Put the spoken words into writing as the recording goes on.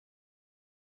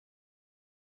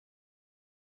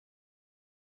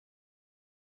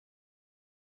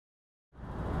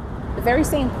The very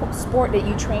same sport that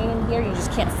you train in here, you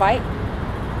just can't fight?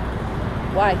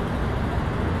 Why?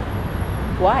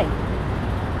 Why?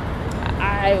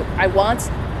 I want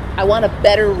a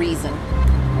better reason.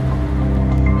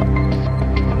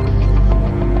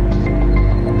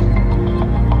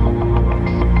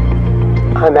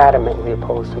 I'm adamantly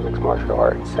opposed to mixed martial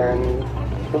arts, and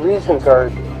the reasons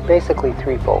are basically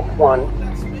threefold. One,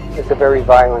 it's a very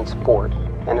violent sport,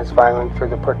 and it's violent for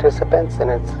the participants,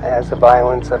 and it has a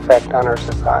violence effect on our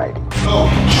society.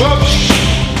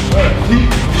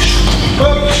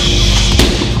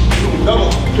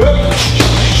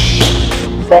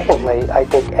 Secondly, I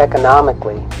think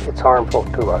economically it's harmful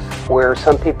to us. Where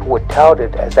some people would tout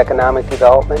it as economic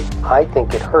development, I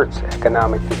think it hurts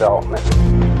economic development.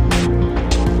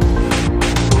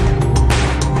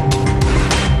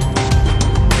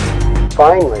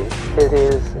 Finally, it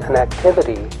is an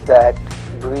activity that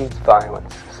breeds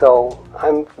violence, so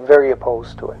I'm very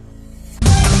opposed to it.